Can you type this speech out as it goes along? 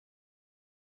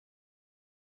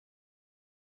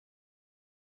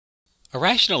A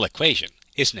rational equation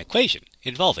is an equation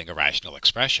involving a rational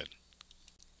expression.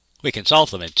 We can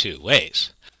solve them in two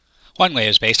ways. One way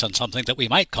is based on something that we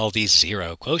might call the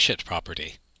zero quotient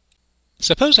property.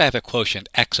 Suppose I have a quotient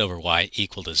x over y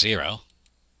equal to 0,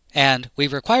 and we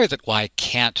require that y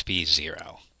can't be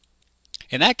 0.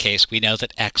 In that case, we know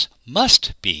that x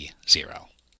must be 0.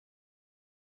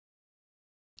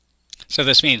 So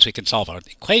this means we can solve an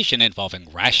equation involving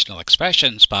rational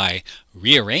expressions by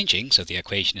rearranging so the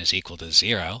equation is equal to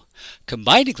 0,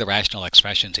 combining the rational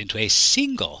expressions into a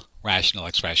single rational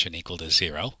expression equal to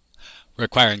 0,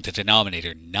 requiring the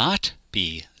denominator not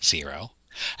be 0,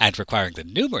 and requiring the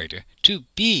numerator to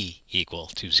be equal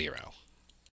to 0.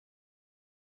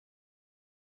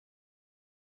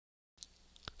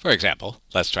 For example,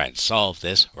 let's try and solve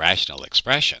this rational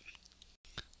expression.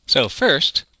 So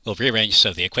first, we'll rearrange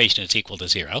so the equation is equal to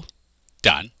 0.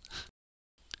 Done.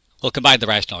 We'll combine the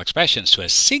rational expressions to a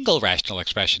single rational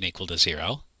expression equal to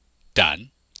 0. Done.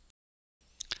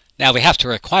 Now we have to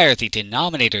require the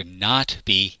denominator not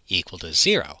be equal to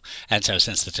 0. And so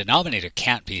since the denominator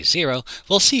can't be 0,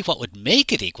 we'll see what would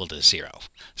make it equal to 0.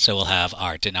 So we'll have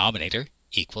our denominator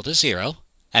equal to 0,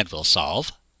 and we'll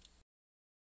solve.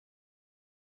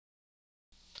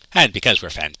 And because we're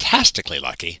fantastically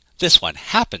lucky, this one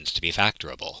happens to be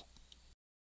factorable.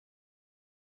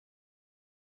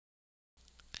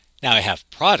 Now I have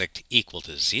product equal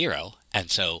to 0, and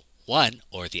so one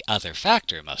or the other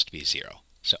factor must be 0.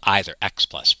 So either x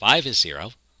plus 5 is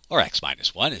 0, or x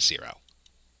minus 1 is 0.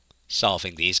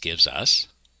 Solving these gives us.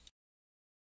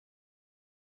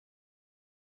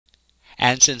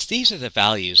 And since these are the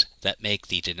values that make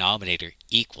the denominator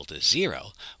equal to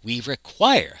 0, we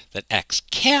require that x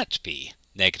can't be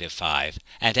negative 5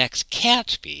 and x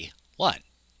can't be 1.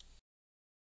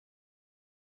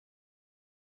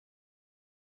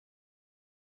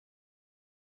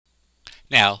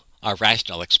 Now, our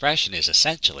rational expression is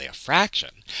essentially a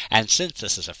fraction, and since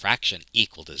this is a fraction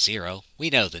equal to 0,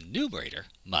 we know the numerator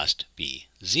must be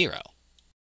 0.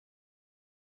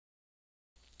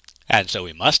 And so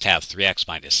we must have 3x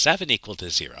minus 7 equal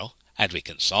to 0, and we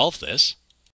can solve this.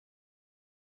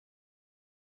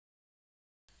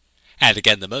 And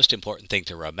again, the most important thing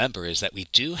to remember is that we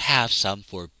do have some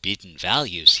forbidden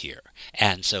values here,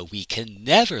 and so we can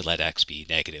never let x be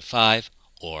negative 5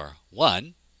 or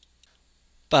 1.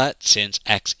 But since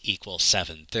x equals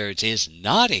 7/3 is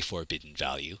not a forbidden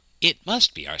value, it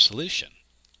must be our solution.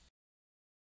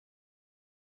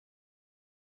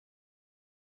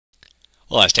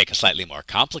 Well, let's take a slightly more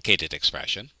complicated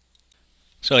expression.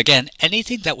 So again,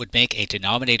 anything that would make a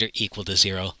denominator equal to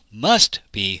 0 must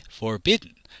be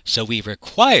forbidden. So we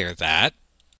require that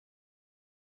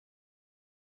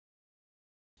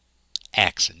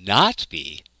x not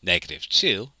be negative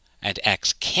 2 and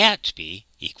x can't be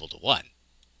equal to 1.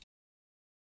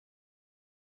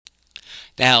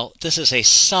 Now, this is a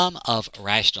sum of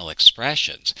rational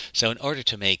expressions, so in order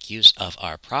to make use of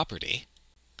our property,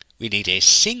 we need a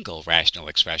single rational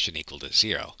expression equal to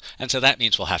 0, and so that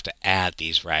means we'll have to add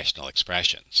these rational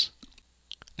expressions.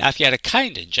 Now, if you had a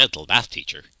kind and gentle math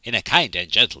teacher in a kind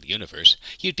and gentle universe,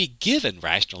 you'd be given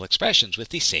rational expressions with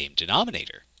the same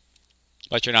denominator.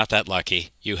 But you're not that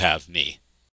lucky. You have me.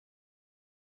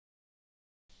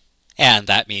 And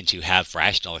that means you have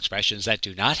rational expressions that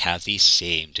do not have the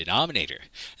same denominator.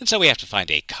 And so we have to find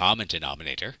a common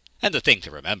denominator. And the thing to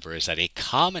remember is that a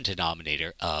common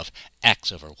denominator of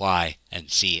x over y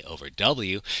and z over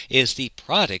w is the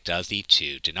product of the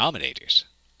two denominators.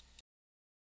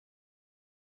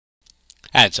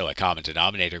 And so a common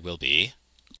denominator will be,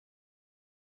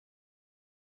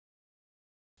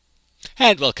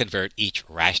 and we'll convert each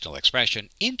rational expression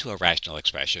into a rational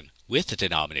expression with the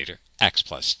denominator x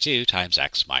plus 2 times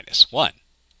x minus 1.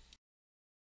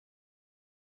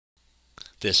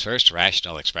 This first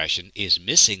rational expression is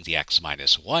missing the x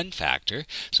minus 1 factor,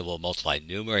 so we'll multiply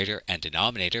numerator and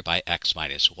denominator by x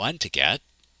minus 1 to get.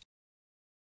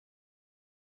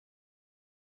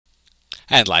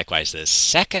 And likewise, this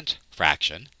second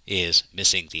fraction is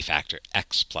missing the factor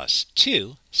x plus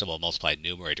 2, so we'll multiply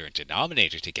numerator and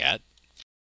denominator to get.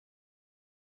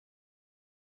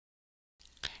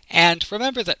 And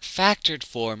remember that factored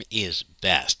form is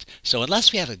best, so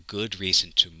unless we have a good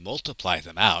reason to multiply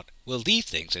them out, we'll leave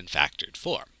things in factored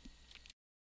form.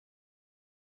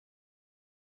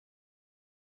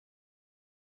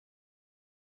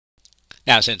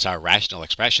 Now, since our rational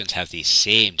expressions have the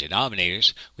same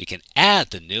denominators, we can add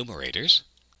the numerators.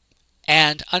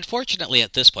 And unfortunately,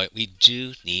 at this point, we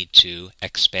do need to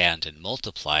expand and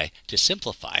multiply to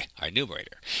simplify our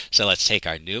numerator. So let's take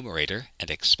our numerator and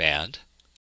expand.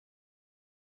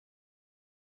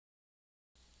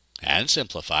 And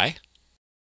simplify.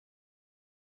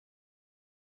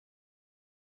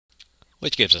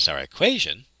 which gives us our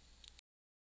equation.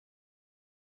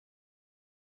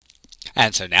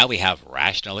 And so now we have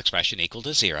rational expression equal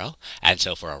to 0. And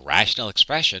so for a rational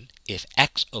expression, if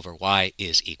x over y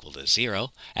is equal to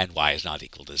 0 and y is not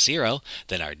equal to 0,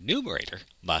 then our numerator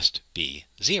must be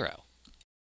 0.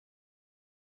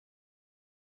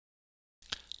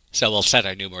 So we'll set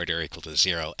our numerator equal to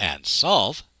 0 and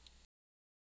solve.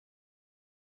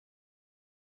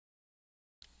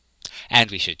 And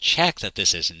we should check that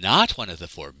this is not one of the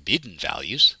forbidden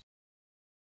values.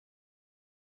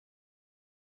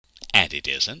 And it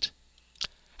isn't.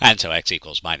 And so x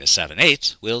equals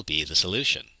 -7/8 will be the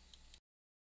solution.